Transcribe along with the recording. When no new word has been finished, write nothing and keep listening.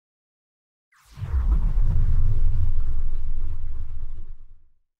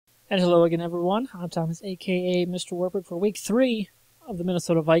And hello again, everyone. I'm Thomas, a.k.a. MrWartburg, for Week 3 of the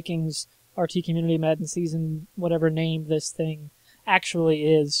Minnesota Vikings RT Community Madden season, whatever name this thing actually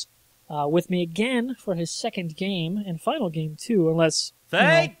is. With me again for his second game, and final game, too, unless...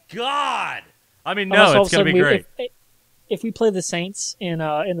 Thank God! I mean, no, it's going to be great. If we play the Saints in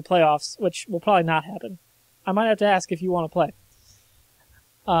the playoffs, which will probably not happen, I might have to ask if you want to play.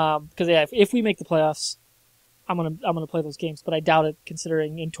 Because, yeah, if we make the playoffs... I'm gonna play those games, but I doubt it,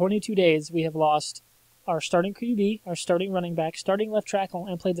 considering in 22 days we have lost our starting QB, our starting running back, starting left tackle,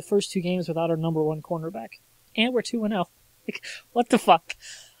 and played the first 2 games without our number 1 cornerback. And we're 2-0. Like, what the fuck?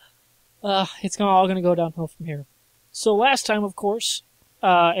 It's all gonna go downhill from here. So last time, of course,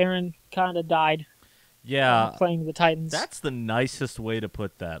 Aaron kind of died. Yeah, playing the Titans. That's the nicest way to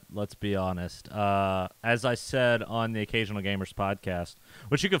put that, let's be honest. As I said on the Occasional Gamers podcast,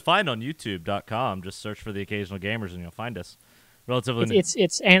 which you can find on youtube.com, just search for the Occasional Gamers and you'll find us. Relatively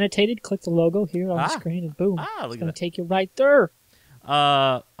it's annotated. Click the logo here on the screen and boom. It's going to take you right there.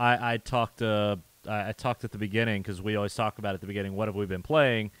 I talked at the beginning, because we always talk about at the beginning, what have we been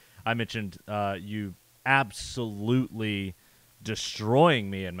playing? I mentioned you absolutely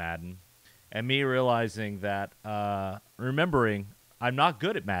destroying me in Madden. And me realizing that, remembering I'm not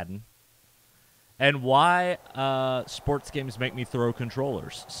good at Madden, and why sports games make me throw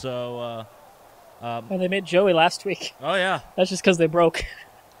controllers. So, and they made Joey last week. Oh, yeah. That's just because they broke.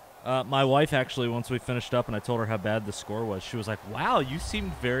 My wife, actually, once we finished up and I told her how bad the score was, she was like, wow, you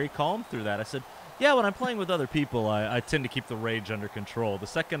seemed very calm through that. I said, yeah, when I'm playing with other people, I tend to keep the rage under control. The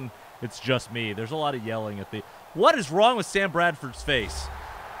second it's just me, there's a lot of yelling at the... What is wrong with Sam Bradford's face?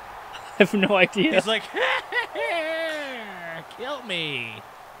 I have no idea. He's like, kill me.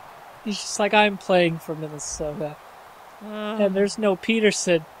 He's just like, I'm playing for Minnesota. And there's no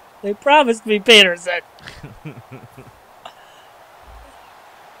Peterson. They promised me Peterson.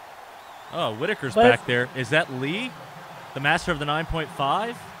 Oh, Whitaker's back there. Is that Lee, the master of the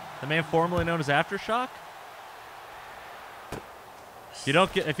 9.5? The man formerly known as Aftershock? If you don't...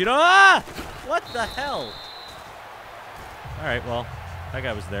 What the hell? All right, well, that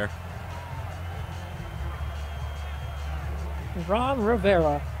guy was there. Ron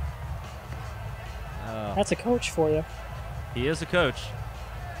Rivera. That's a coach for you. He is a coach.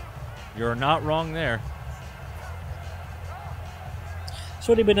 You're not wrong there.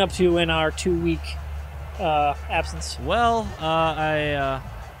 So what have you been up to in our 2-week absence? Well, I've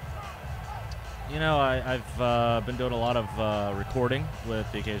been doing a lot of recording with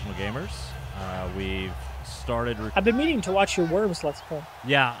the Occasional Gamers. We've started... I've been meaning to watch your Worms Let's Play.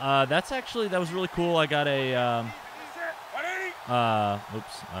 Yeah, that was really cool. I got a...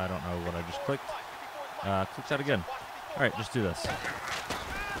 oops, I don't know what I just clicked. Click that again. All right, just do this.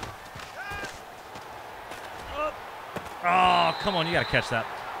 Oh, come on, you got to catch that.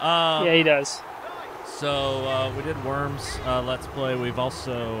 Yeah, he does. So we did Worms Let's Play. We've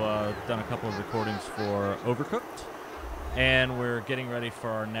also done a couple of recordings for Overcooked. And we're getting ready for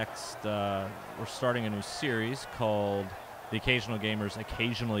our next... we're starting a new series called The Occasional Gamers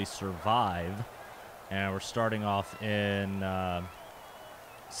Occasionally Survive. And we're starting off in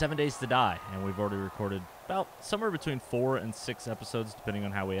 7 Days to Die. And we've already recorded about somewhere between 4 and 6 episodes, depending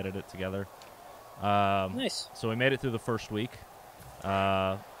on how we edit it together. Nice. So we made it through the first week.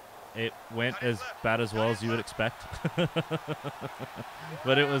 It went as bad as well as you would expect.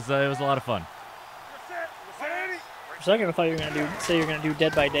 But it was a lot of fun. For a second, I thought you were going to say you're going to do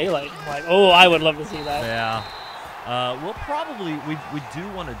Dead by Daylight. I'm like, oh, I would love to see that. Yeah. We'll probably we do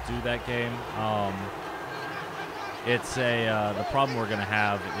want to do that game. It's the problem we're gonna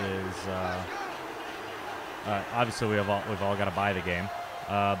have is obviously we've all got to buy the game,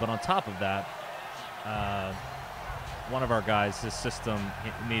 but on top of that, one of our guys, his system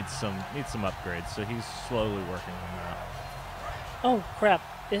needs some upgrades, so he's slowly working on that. Oh crap!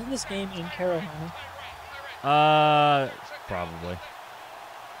 Isn't this game in Carolina? Probably.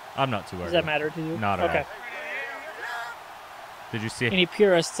 I'm not too worried. Does that matter to you? Not at all. Did you see any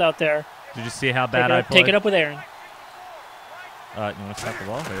purists out there? Did you see how bad I played? Take it up with Aaron. You want to stop the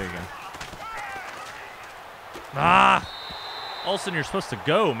ball? There you go. Ah! Olsen, you're supposed to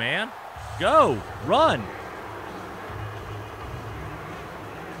go, man. Go! Run!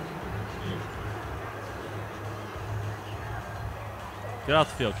 Get off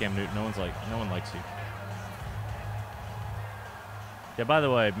the field, Cam Newton. No one likes you. Yeah, by the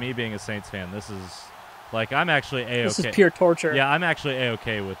way, me being a Saints fan, this is... Like, I'm actually A-okay. This is pure torture. Yeah, I'm actually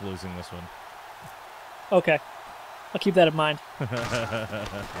A-okay with losing this one. Okay. I'll keep that in mind.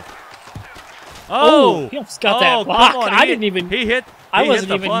 Oh! He almost got that block. Come on. I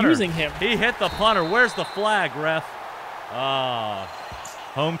wasn't even using him. He hit the punter. Where's the flag, ref?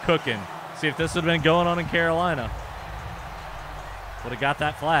 Home cooking. See if this would have been going on in Carolina. Would have got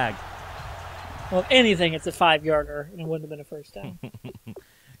that flag. Well, if anything, it's a 5-yarder, and it wouldn't have been a first down.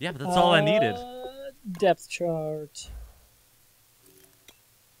 Yeah, but that's all I needed. Depth chart.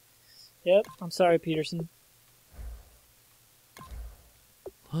 Yep, I'm sorry, Peterson.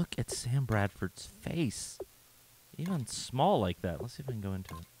 Look at Sam Bradford's face. Even small like that. Let's see if I can go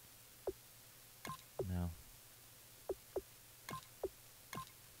into it. No.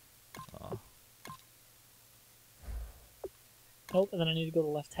 Oh. Nope, and then I need to go to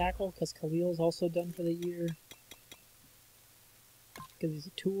left tackle because Khalil's also done for the year. Because he's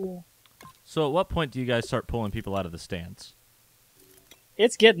a tool. So at what point do you guys start pulling people out of the stands?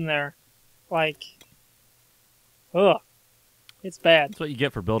 It's getting there. Like, ugh. It's bad. That's what you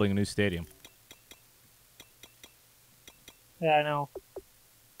get for building a new stadium. Yeah, I know.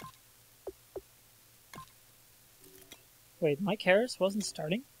 Wait, Mike Harris wasn't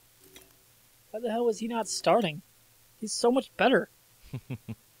starting? Why the hell was he not starting? He's so much better.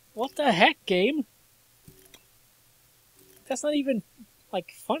 What the heck, game? That's not even,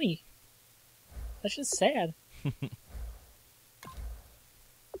 like, funny. That's just sad.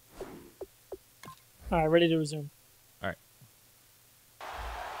 Alright, ready to resume. Alright.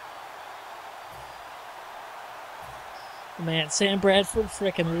 Man, Sam Bradford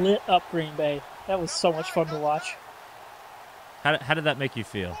frickin' lit up Green Bay. That was so much fun to watch. How did that make you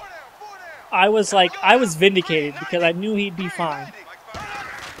feel? I was vindicated because I knew he'd be fine.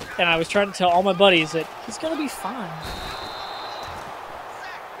 And I was trying to tell all my buddies that he's going to be fine.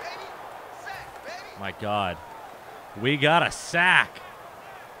 My God. We got a sack.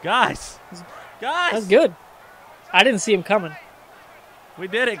 Guys. That's good. I didn't see him coming. We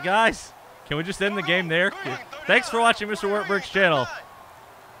did it, guys. Can we just end the game there? Thanks for watching MrWartburg's channel.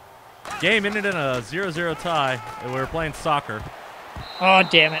 Game ended in a 0-0 tie, and we were playing soccer. Oh,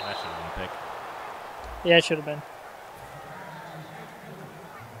 damn it. That should have been a pick. Yeah, it should have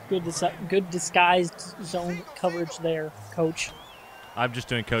been. Good disguised zone coverage there, coach. I'm just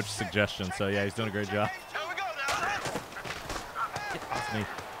doing coach suggestions, so yeah, he's doing a great job. Get off me.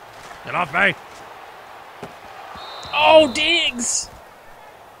 Get off me! Oh, Diggs!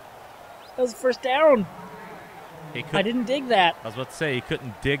 That was the first down. I didn't dig that. I was about to say, he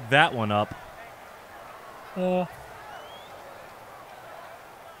couldn't dig that one up.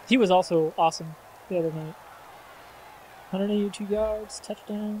 He was also awesome the other night. 182 yards,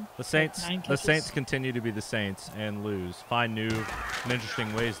 touchdown. The Saints continue to be the Saints and lose. Find new and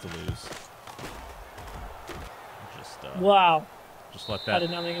interesting ways to lose. Wow. Just let that. I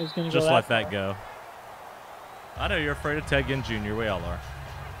did not think it was going to go. Just let that go. I know you're afraid of Ted Ginn Jr. We all are.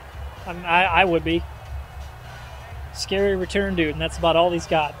 I would be. Scary return dude, and that's about all he's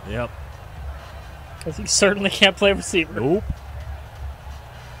got. Yep. Because he certainly can't play receiver. Nope.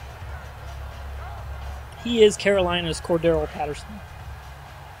 He is Carolina's Cordero Patterson.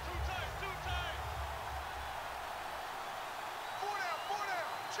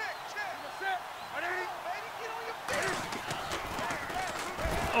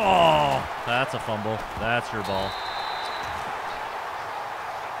 Oh, that's a fumble. That's your ball.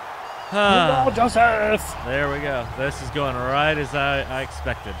 Good ball, Joseph! There we go. This is going right as I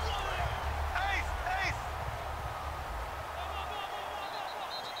expected.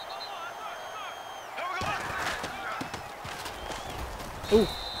 Ooh.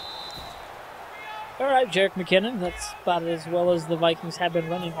 All right, Jerick McKinnon. That's about as well as the Vikings have been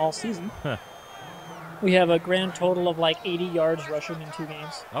running all season. Huh. We have a grand total of like 80 yards rushing in 2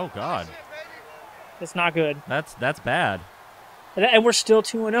 games. Oh, God. It's not good. That's bad. And we're still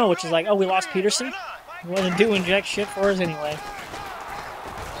 2-0, which is like, oh, we lost Peterson? He wasn't doing jack shit for us anyway.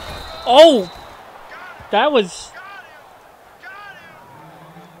 Oh! That would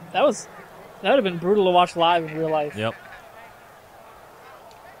have been brutal to watch live in real life. Yep.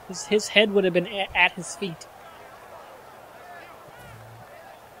 His head would have been at his feet.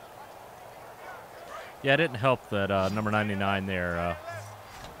 Yeah, it didn't help that number 99 there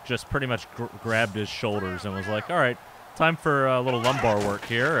just pretty much grabbed his shoulders and was like, all right, time for a little lumbar work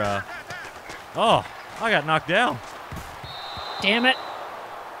here. Oh, I got knocked down. Damn it.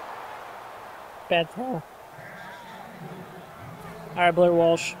 Bad throw. All right, Blair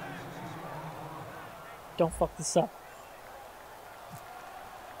Walsh. Don't fuck this up.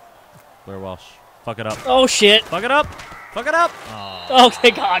 Blair Walsh. Fuck it up. Oh, shit. Fuck it up. Fuck it up. Oh,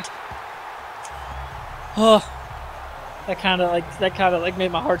 thank God. Oh, that kind of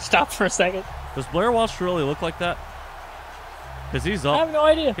made my heart stop for a second. Does Blair Walsh really look like that? Because I have no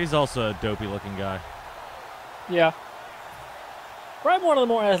idea. He's also a dopey-looking guy. Yeah. Probably one of the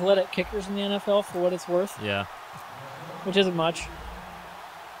more athletic kickers in the NFL, for what it's worth. Yeah. Which isn't much.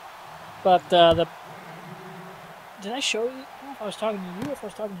 But did I show you? I don't know if I was talking to you or if I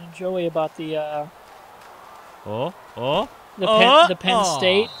was talking to Joey about the the Penn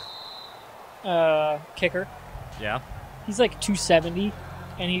State kicker. Yeah. He's like 270,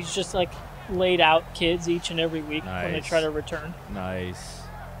 and he's just like laid out kids each and every week when they try to return. Nice.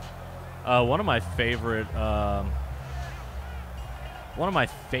 One of my favorite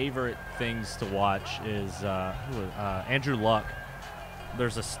things to watch is Andrew Luck.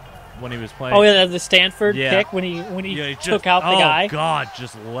 There's when he was playing. Oh yeah, the Stanford pick when he took out the guy. Oh God,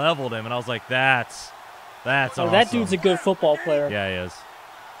 just leveled him, and I was like, that's awesome. That dude's a good football player. Yeah, he is.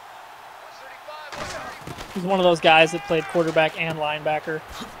 He's one of those guys that played quarterback and linebacker.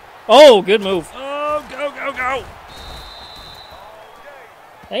 Oh, good move. Oh, go.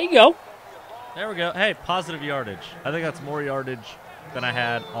 There you go. There we go. Hey, positive yardage. I think that's more yardage than I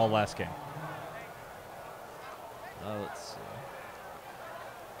had all last game. Let's see.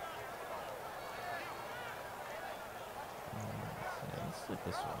 Let's flip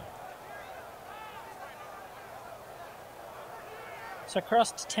this one. So I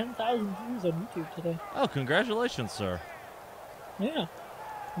crossed 10,000 views on YouTube today. Oh, congratulations, sir. Yeah.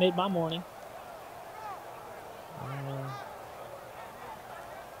 Made my morning.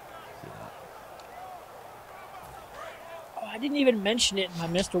 Oh, I didn't even mention it in my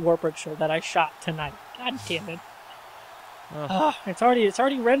MrWartburg show that I shot tonight. God damn it. It's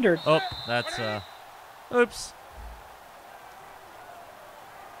already rendered. Oh, that's oops.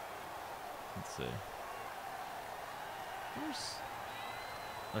 Let's see.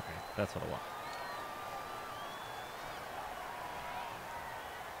 Okay, that's what I want.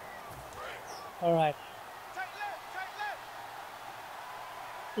 All right.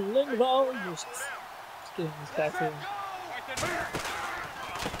 Let's get this back to him.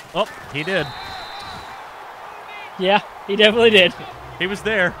 Oh, he did. Yeah, he definitely did. He was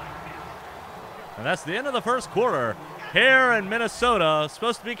there. And that's the end of the first quarter. Here in Minnesota,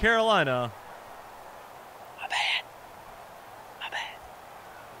 supposed to be Carolina. My bad.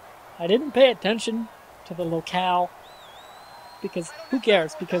 I didn't pay attention to the locale because who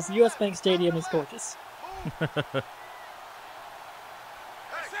cares? Because the U.S. Bank Stadium is gorgeous.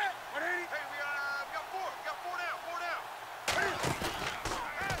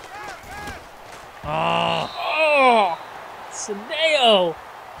 Oh, Sineo.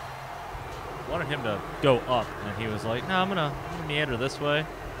 Wanted him to go up, and he was like, no, I'm gonna meander this way.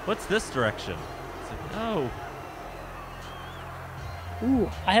 What's this direction? It's like, no.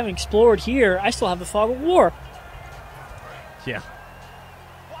 Ooh, I haven't explored here. I still have the Fog of War. Yeah.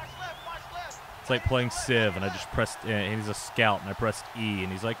 It's like playing Civ, and I just pressed, and he's a scout, and I pressed E,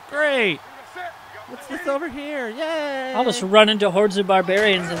 and he's like, great. What's this over here? Yay! I'll just run into hordes of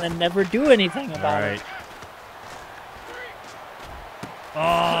barbarians and then never do anything about it.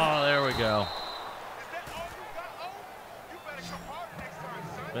 Oh, there we go.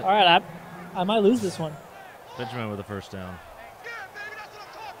 All right, I might lose this one. Benjamin with a first down.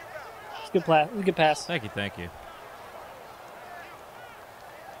 It's a good pass. It was a good pass. Thank you.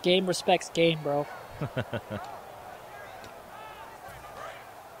 Game respects game, bro. All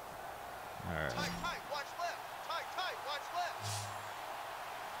right.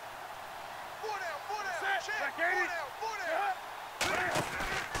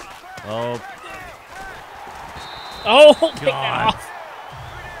 Oh, pick that God. off.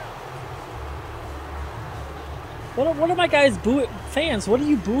 What are my guys fans? What are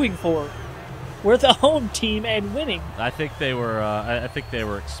you booing for? We're the home team and winning. I think they were. I think they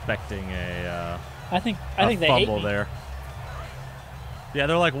were expecting a. I think they hate fumble me. there. Yeah,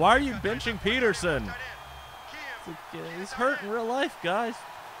 they're like, "Why are you benching Peterson? Like, he's hurt in real life, guys."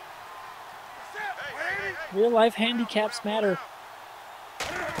 Real life handicaps matter.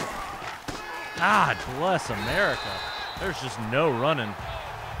 God bless America. There's just no running.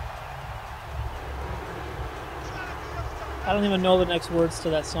 I don't even know the next words to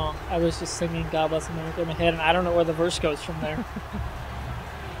that song. I was just singing God Bless America in my head, and I don't know where the verse goes from there.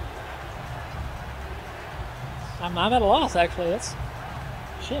 I'm at a loss, actually. That's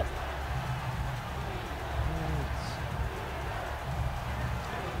shit.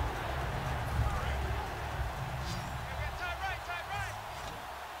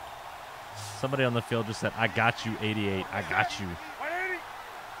 Somebody on the field just said, "I got you, 88. I got you."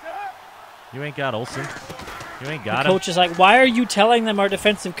 You ain't got Olsen. You ain't got him. Coach is like, "Why are you telling them our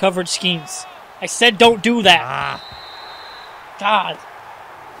defensive coverage schemes?" I said, "Don't do that." God.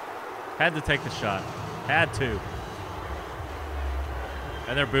 Had to take the shot. Had to.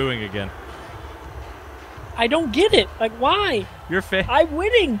 And they're booing again. I don't get it. Like, why? I'm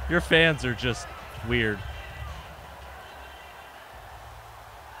winning. Your fans are just weird.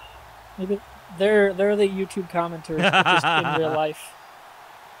 Maybe they're the YouTube commenters, but just in real life,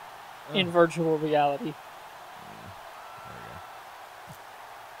 in virtual reality.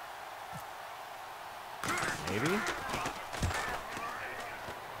 Maybe.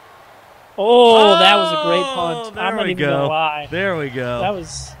 Oh, that was a great punt. There I'm not we even go. gonna lie. There we go. That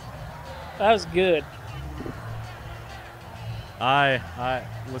was good.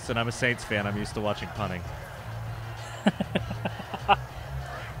 Listen, I'm a Saints fan. I'm used to watching punting.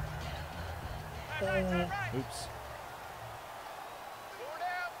 Oops.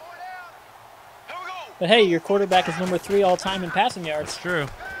 But hey, your quarterback is number 3 all time in passing yards. It's true.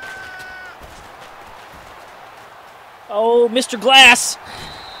 Oh, Mr. Glass.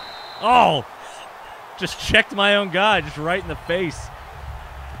 Oh! Just checked my own guy, just right in the face.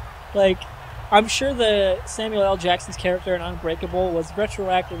 Like, I'm sure the Samuel L. Jackson's character in Unbreakable was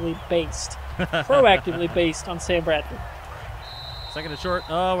proactively based on Sam Bradford. Second and short.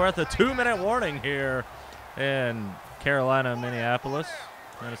 Oh, we're at the 2-minute warning here in Carolina, Minneapolis,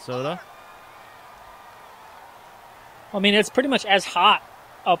 Minnesota. I mean, it's pretty much as hot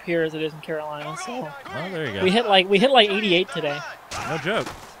up here as it is in Carolina. So, oh, there you go. We hit like 88 today. No joke.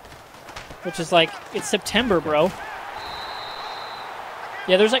 Which is like, it's September, bro.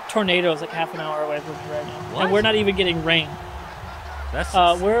 Yeah, there's like tornadoes like half an hour away from me right now, what? and we're not even getting rain.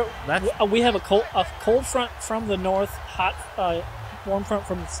 We have a cold front from the north, warm front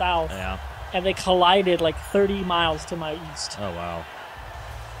from the south. Yeah. And they collided like 30 miles to my east. Oh wow.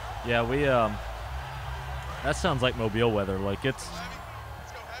 Yeah, we that sounds like Mobile weather. Like you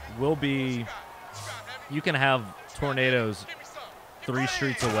can have tornadoes 3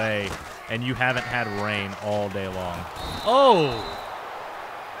 streets away and you haven't had rain all day long. Oh!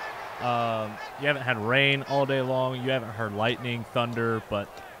 You haven't had rain all day long. You haven't heard lightning, thunder, but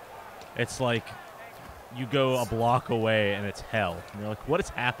it's like you go a block away and it's hell. And you're like, what is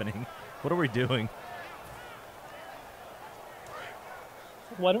happening? What are we doing?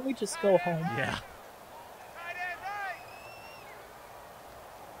 Why don't we just go home? Yeah.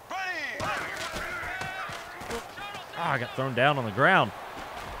 Oh, I got thrown down on the ground.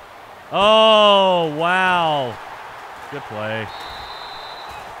 Oh, wow. Good play.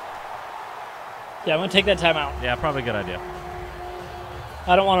 Yeah, I'm going to take that timeout. Yeah, probably a good idea.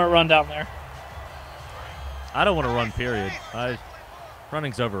 I don't want to run down there. I don't want to run, period.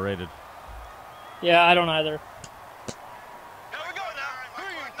 Running's overrated. Yeah, I don't either.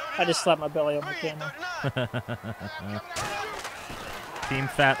 I just slapped my belly on the camera. Team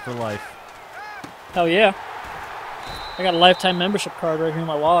fat for life. Hell yeah. I got a lifetime membership card right here in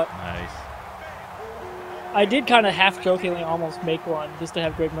my wallet. Nice. I did kind of half-jokingly almost make one just to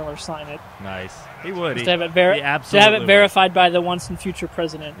have Greg Miller sign it. Nice. He would. Just to have it verified by the once and future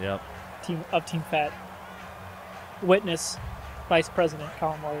president of Team Fat. Witness, Vice President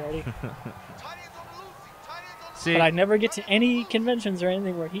Colin Moriarty. See, but I never get to any conventions or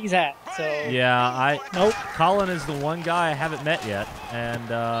anything where he's at. So yeah, nope. Colin is the one guy I haven't met yet, and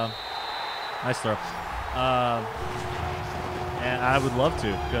nice throw. And I would love to,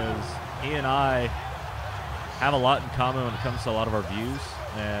 because he and I have a lot in common when it comes to a lot of our views,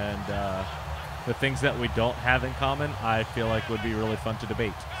 and the things that we don't have in common, I feel like would be really fun to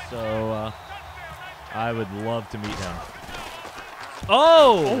debate. So I would love to meet him.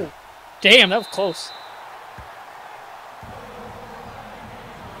 Oh! Damn, that was close.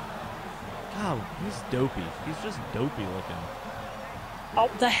 God, he's dopey. He's just dopey looking. Oh,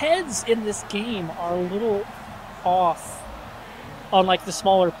 the heads in this game are a little off on like the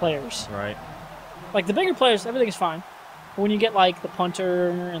smaller players. Right. Like the bigger players, everything's fine. But when you get like the punter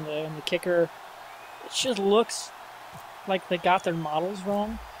and the kicker, it just looks like they got their models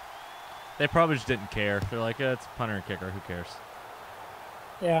wrong. They probably just didn't care. They're like, it's punter and kicker. Who cares?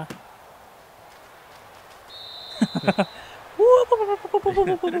 Yeah.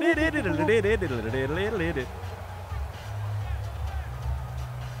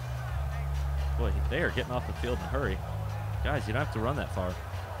 Boy, they are getting off the field in a hurry. Guys, you don't have to run that far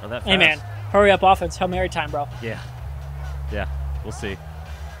or that fast. Hey, man. Hurry up offense. Hail Mary time, bro. Yeah. Yeah. We'll see.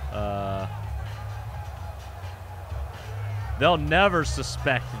 They'll never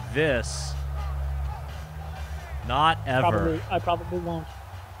suspect this. Not ever. I probably won't.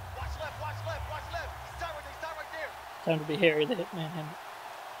 Time to be Harry the Hitman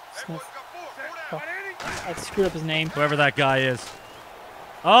Smith. Oh, I screwed up his name. Whoever that guy is.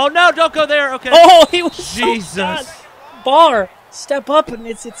 Oh, no, don't go there. Okay. Oh, he was Jesus. So bad. Bar, step up and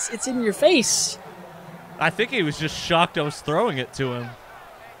it's in your face. I think he was just shocked I was throwing it to him.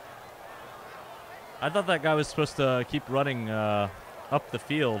 I thought that guy was supposed to keep running up the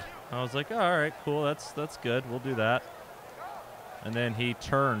field. I was like, oh, all right, cool, that's good. We'll do that. And then he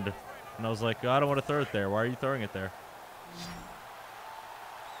turned and I was like, oh, I don't want to throw it there. Why are you throwing it there?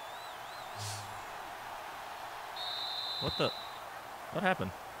 What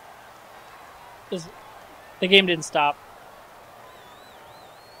happened? The game didn't stop.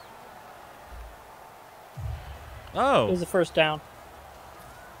 Oh. It was the first down.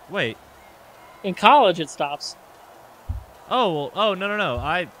 Wait. In college, it stops. Oh, well, oh, no.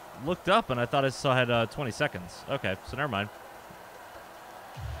 I looked up, and I thought I still had 20 seconds. Okay, so never mind.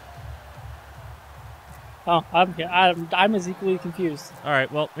 Oh, I'm as equally confused. All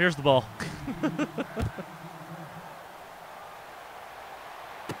right, well, here's the ball.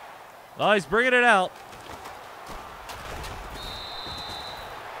 Oh, he's bringing it out.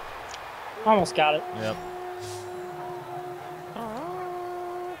 Almost got it. Yep.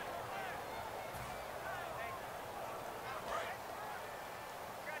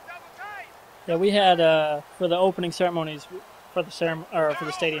 Yeah, we had for the opening ceremonies for the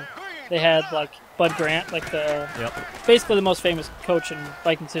stadium, they had like Bud Grant, like basically the most famous coach in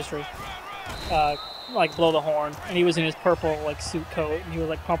Vikings history, like blow the horn, and he was in his purple like suit coat, and he was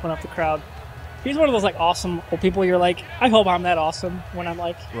like pumping up the crowd. He's one of those like awesome old people. You're like, I hope I'm that awesome when I'm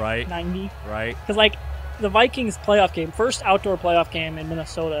like 90. Right. Because like the Vikings playoff game, first outdoor playoff game in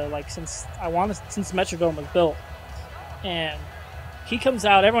Minnesota, like since the Metrodome was built, and he comes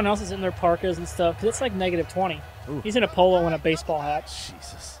out. Everyone else is in their parkas and stuff because it's like -20. Ooh. He's in a polo and a baseball hat.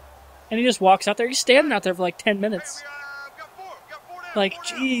 Jesus. And he just walks out there. He's standing out there for like 10 minutes. Like,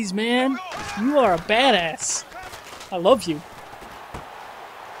 geez, man, you are a badass. I love you.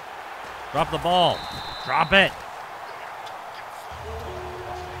 Drop the ball. Drop it.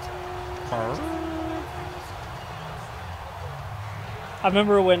 I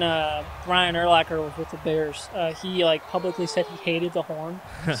remember when Brian Urlacher was with the Bears, he like publicly said he hated the horn.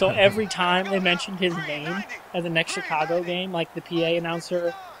 So every time they mentioned his name at the next Chicago game, like the PA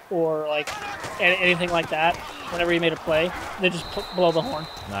announcer or like anything like that, whenever he made a play, they just blow the horn.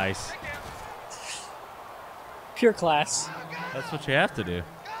 Nice. Pure class. That's what you have to do.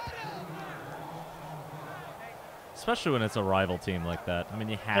 Especially when it's a rival team like that. I mean,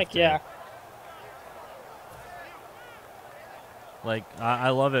 you have to. Yeah. Like, I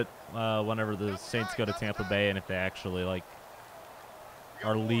love it whenever the Saints go to Tampa Bay, and if they actually, like,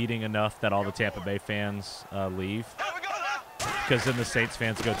 are leading enough that all the Tampa Bay fans leave. Because then the Saints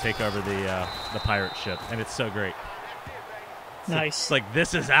fans go take over the pirate ship, and it's so great. Nice. It's like,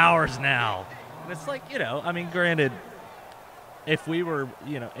 this is ours now. And it's like, you know, I mean, granted, if we were,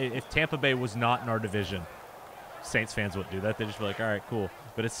 you know, if Tampa Bay was not in our division, Saints fans wouldn't do that. They'd just be like, all right, cool.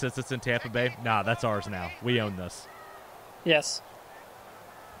 But since it's in Tampa Bay, nah, that's ours now. We own this. Yes.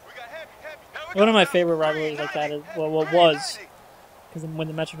 One of my favorite rivalries like that is, well, what was, because when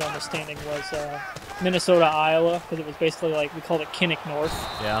the Metrodome was standing, was Minnesota, Iowa, because it was basically like, we called it Kinnick North.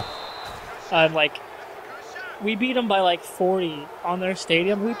 Yeah. And like, we beat them by like 40 on their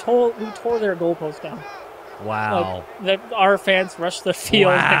stadium. We tore their goalpost down. Wow. Like, our fans rushed the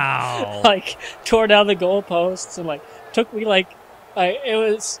field. Wow. And, like, tore down the goalposts and like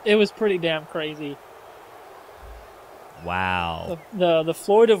it was pretty damn crazy. Wow. The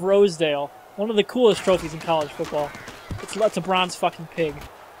Floyd of Rosedale, one of the coolest trophies in college football. It's a bronze fucking pig.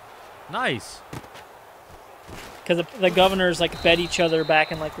 Nice. Because the governors like bet each other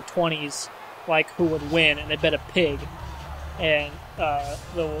back in like the 20s, like who would win, and they bet a pig, and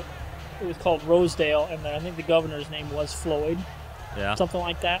it was called Rosedale, and I think the governor's name was Floyd. Yeah. Something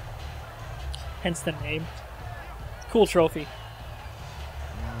like that. Hence the name. Cool trophy.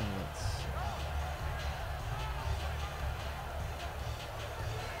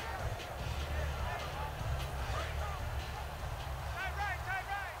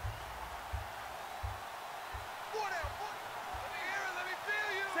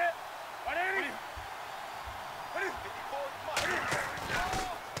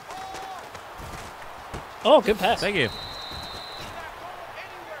 Oh, good pass. Thank you.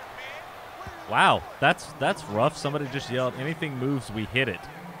 Wow, that's rough. Somebody just yelled, "Anything moves, we hit it."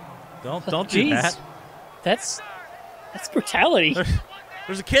 Don't do that. That's brutality.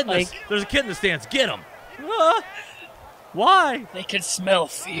 There's a kid. There's a kid in the stands. Get him. Why? They can smell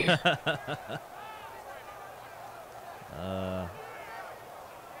fear.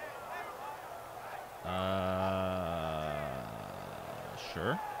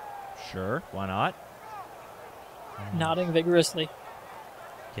 Sure. Why not? Nodding vigorously.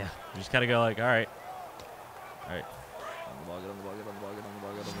 Yeah, you just gotta go like, all right. On the ball, get on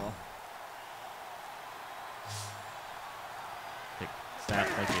the ball. Snap,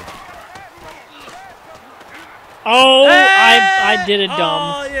 thank you. Oh, hey! I did it dumb.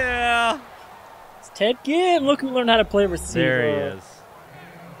 Oh, yeah. It's Ted Ginn. Look who learned how to play receiver. There he is.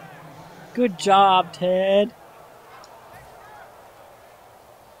 Good job, Ted.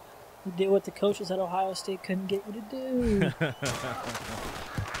 You did what the coaches at Ohio State couldn't get you to do.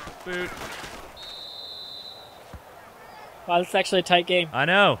 Boot. Wow, this is actually a tight game. I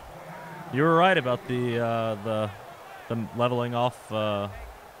know. You were right about the leveling off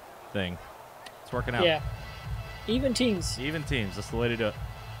thing. It's working out. Yeah. Even teams. Even teams. That's the way to do it.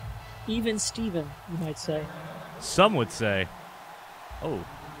 Even Steven, you might say. Some would say. Oh,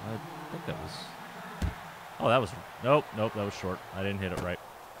 I think that was. Oh, that was. Nope, that was short. I didn't hit it right.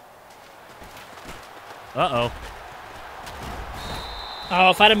 Uh-oh. Oh,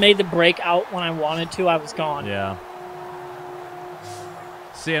 if I'd have made the break out when I wanted to, I was gone. Yeah.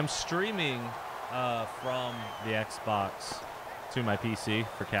 See, I'm streaming from the Xbox to my PC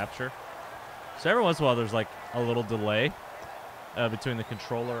for capture. So every once in a while, there's like a little delay between the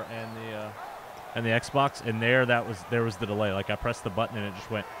controller and the Xbox, and there was the delay. Like I pressed the button and it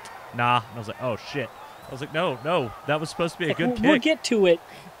just went, nah. And I was like, oh shit. I was like, no, that was supposed to be a good kick. We'll get to it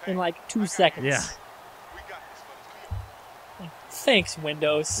in like 2 seconds. Yeah. Thanks,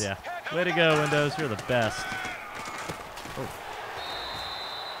 Windows. Yeah. Way to go, Windows. You're the best.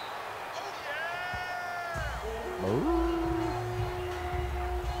 Oh.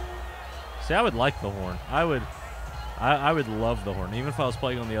 See, I would like the horn. I would love the horn, even if I was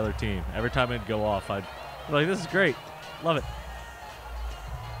playing on the other team. Every time it'd go off, I'd be like, this is great. Love it.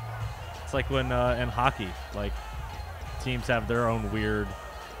 It's like when in hockey, like, teams have their own weird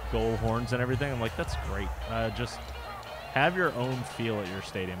goal horns and everything. I'm like, that's great. Just have your own feel at your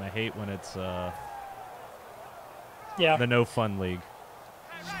stadium. I hate when it's the no fun league.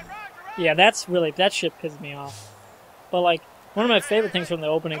 Yeah, that shit pisses me off. But like, one of my favorite things from the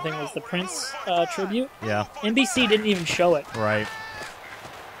opening thing was the Prince tribute. Yeah. NBC didn't even show it. Right.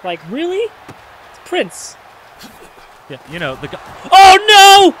 Like, really? It's Prince. Yeah, you know, the guy. Oh,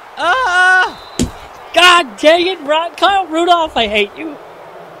 no! Ah! God dang it, Kyle Rudolph, I hate you.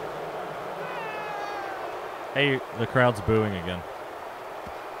 Hey, the crowd's booing again.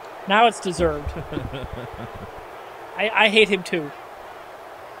 Now it's deserved. I hate him too.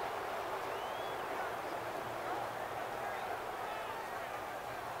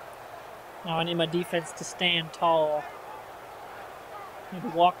 Now I need my defense to stand tall. I need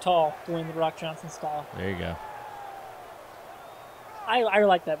to walk tall, doing the Rock Johnson style. There you go. I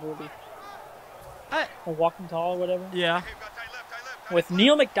like that movie. Or Walking Tall or whatever. Yeah. With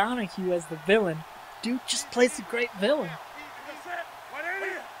Neil McDonough as the villain. Dude just plays a great villain.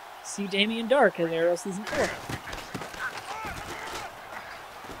 See Damien Dark in Arrow Season 4.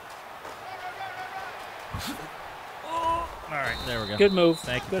 All right, there we go. Good move.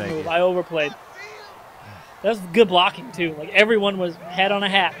 Thank you. Good thank move. you. I overplayed. That was good blocking too. Like everyone was head on a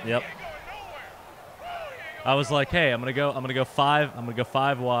hat. Yep. I was like, hey, I'm gonna go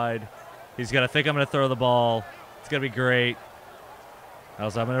 5 wide. He's gonna think I'm gonna throw the ball. It's gonna be great. I'm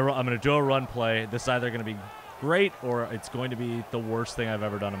gonna do a run play. This is either gonna be great or it's going to be the worst thing I've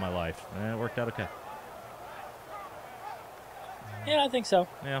ever done in my life. And it worked out okay. Yeah, I think so.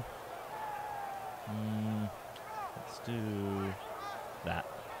 Yeah. Let's do that.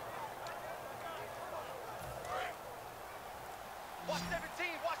 Watch 17,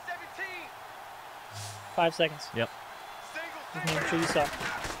 watch 17. 5 seconds. Yep. Just make sure you saw.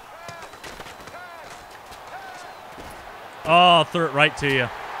 Oh, threw it right to you.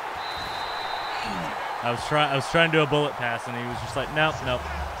 I was trying to do a bullet pass, and he was just like, nope.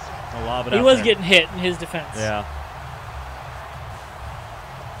 I'll lob it out He was there. getting hit in his defense. Yeah.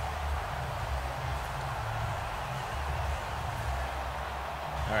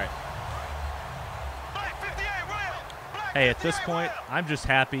 All right. Hey, at this point, I'm just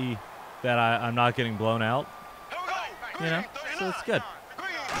happy that I'm not getting blown out. You know, so it's good.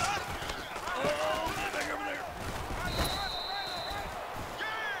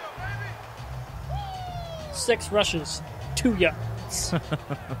 6 rushes, 2 yards.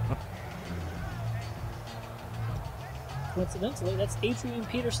 Coincidentally, that's Adrian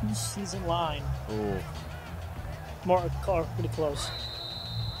Peterson's season line. Ooh. Pretty close.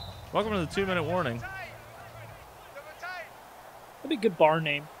 Welcome to the 2-minute warning. That'd be a good bar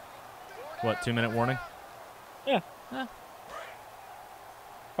name. What, 2-minute warning? Yeah.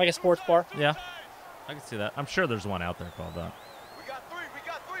 Like a sports bar. Yeah. I can see that. I'm sure there's one out there called that.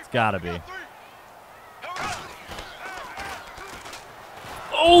 It's gotta be.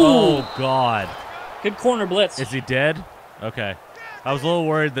 Oh, God. Good corner blitz. Is he dead? Okay. I was a little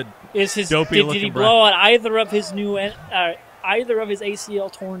worried that Is his dopey did looking he Brown- blow out either of his either of his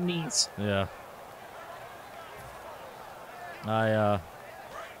ACL torn knees? Yeah. I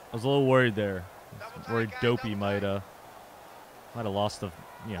was a little worried there. Worried Dopey might have lost the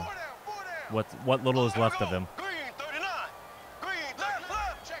what little is left of him. Green 39. Green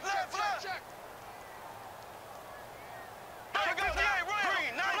left. Check. Black 58 right.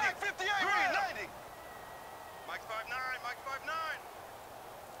 Green 90. Black 58 Green 90. Mike 59. Mike 59.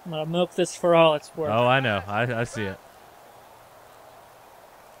 I'm gonna milk this for all it's worth. Oh, I know. I see it.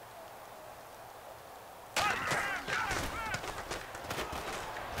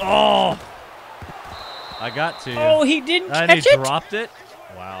 Oh! I got to you. Oh, he didn't And catch he it? dropped it?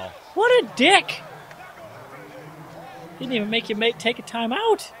 Wow. What a dick! Didn't even make you take a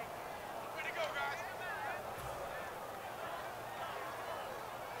timeout.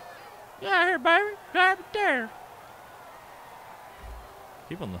 Yeah, here, baby. Right there.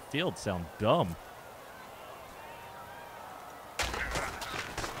 People in the field sound dumb.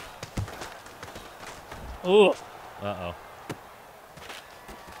 Ooh. Uh-oh.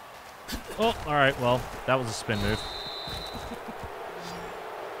 Oh, all right. Well, that was a spin move.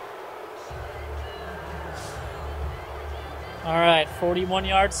 All right, 41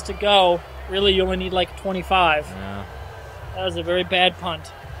 yards to go. Really, you only need like 25. Yeah. That was a very bad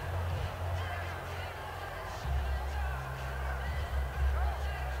punt.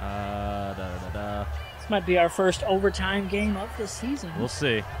 This might be our first overtime game of the season. We'll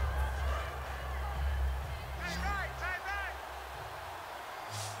see.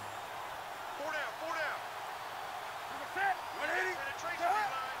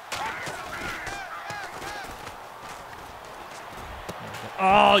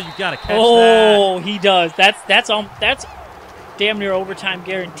 Oh, you gotta catch that. Oh, he does. That's damn near overtime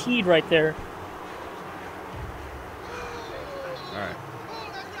guaranteed right there. All right.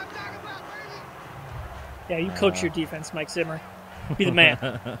 Yeah, you coach your defense, Mike Zimmer. Be the man.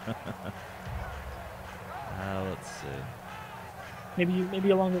 Let's see. Maybe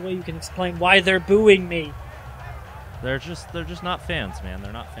along the way you can explain why they're booing me. They're just not fans, man.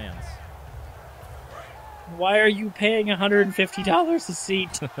 They're not fans. Why are you paying $150 a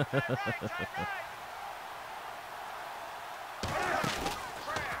seat?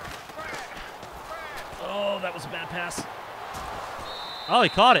 Oh, that was a bad pass. Oh, he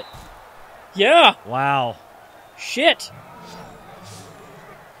caught it. Yeah. Wow. Shit.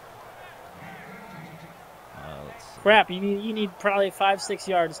 Let's see. Crap. You need probably 5-6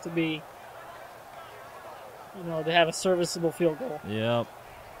 yards to be, to have a serviceable field goal. Yep.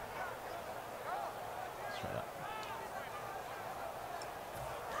 Let's try that.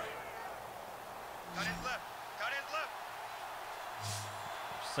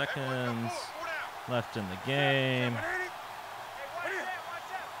 Seconds left in the game.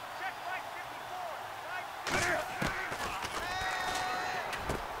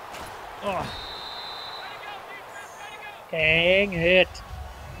 Oh. Dang it.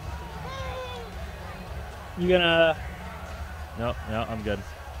 You gonna... No, I'm good.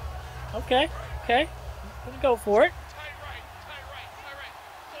 Okay. I'm gonna go for it.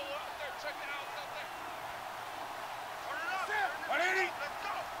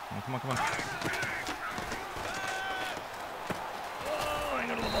 Come on. Oh, I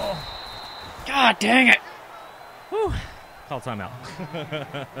got the ball. God dang it. Whew. Call timeout.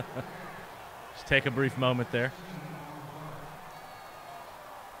 Just take a brief moment there.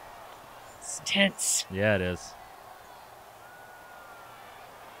 It's tense. Yeah, it is.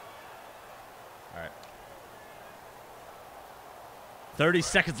 All right. 30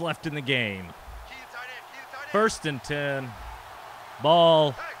 seconds left in the game. First and 10.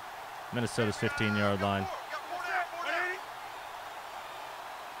 Ball. Minnesota's 15-yard line.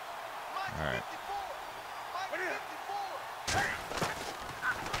 All right.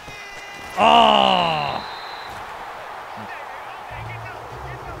 Oh!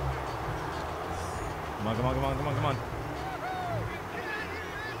 Come on.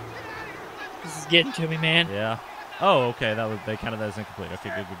 This is getting to me, man. Yeah. Oh, okay. They counted that as incomplete.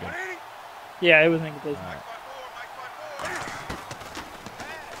 Okay, good. Yeah, it was incomplete. All right.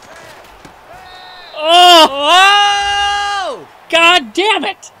 Oh! God damn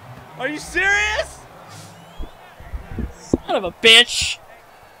it! Are you serious? Son of a bitch.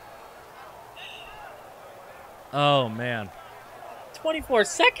 Oh, man. 24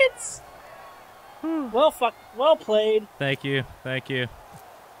 seconds? Well played. Thank you.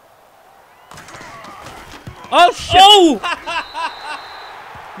 Oh, shit! Oh!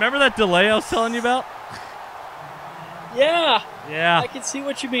 Remember that delay I was telling you about? Yeah. Yeah. I can see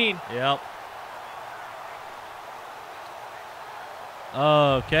what you mean. Yep.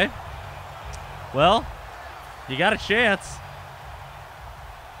 Okay. Well, you got a chance.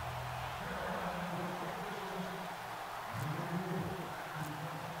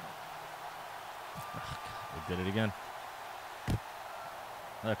 Oh, God, they did it again.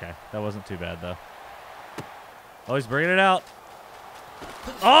 Okay, that wasn't too bad, though. Oh, he's bringing it out.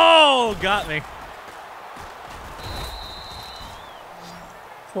 Oh, got me.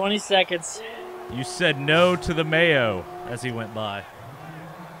 20 seconds. You said no to the mayo as he went by.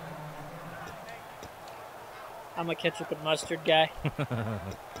 I'm a ketchup and mustard guy.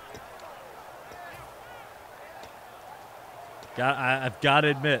 I've got to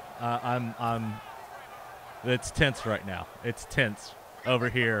admit, it's tense right now. It's tense over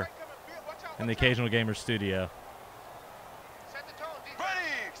here in the Occasional Gamer studio. Ready,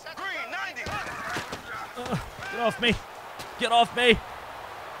 green, 90. Get off me! Get off me!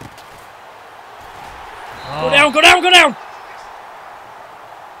 Go down, go down, go down!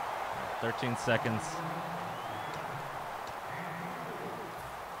 13 seconds.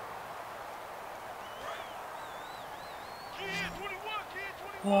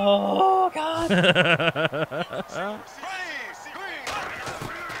 Oh, God. That's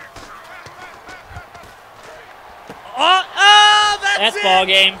it. ball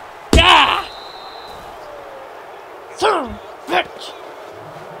game. Yeah! Son of a bitch!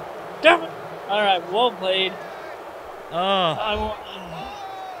 Damn it! All right, well played. I won't.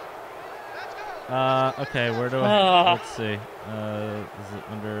 Okay, where do I... Let's see. Is it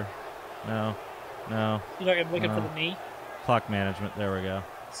under... No. You're not looking for the knee? Clock management. There we go.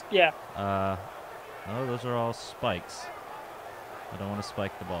 Yeah. Oh, those are all spikes. I don't want to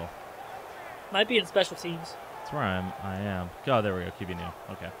spike the ball. Might be in special teams. That's where I am. Oh, there we go. QB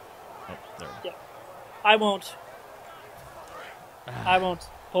new. Okay. Oh, there we go. Yeah. I won't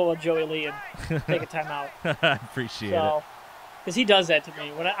pull a Joey Lee and take a timeout. I appreciate it. Because he does that to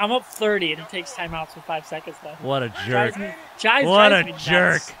me. When I'm up 30 and he takes timeouts for 5 seconds left. What a jerk. What a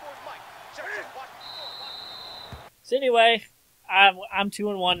jerk. So anyway, I'm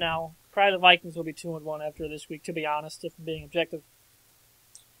 2-1 now. Probably the Vikings will be 2-1 after this week, to be honest, if I'm being objective.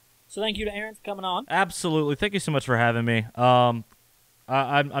 So thank you to Aaron for coming on. Absolutely. Thank you so much for having me. I'm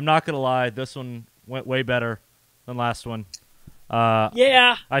not going to lie. This one went way better than last one.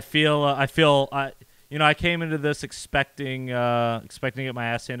 Yeah. I came into this expecting to get my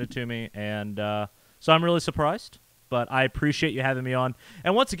ass handed to me, and so I'm really surprised. But I appreciate you having me on.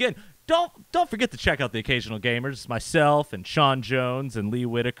 And once again, don't forget to check out the Occasional Gamers, myself and Sean Jones and Lee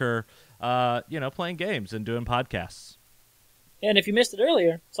Whitaker, playing games and doing podcasts. And if you missed it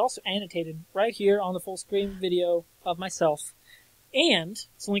earlier, it's also annotated right here on the full screen video of myself. And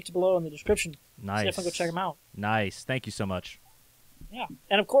it's linked below in the description. Nice. So definitely go check them out. Nice. Thank you so much. Yeah.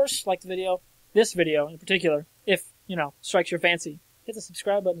 And of course, like the video, this video in particular, if, strikes your fancy, hit the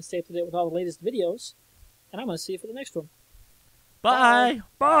subscribe button to stay up to date with all the latest videos. And I'm going to see you for the next one. Bye.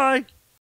 Bye.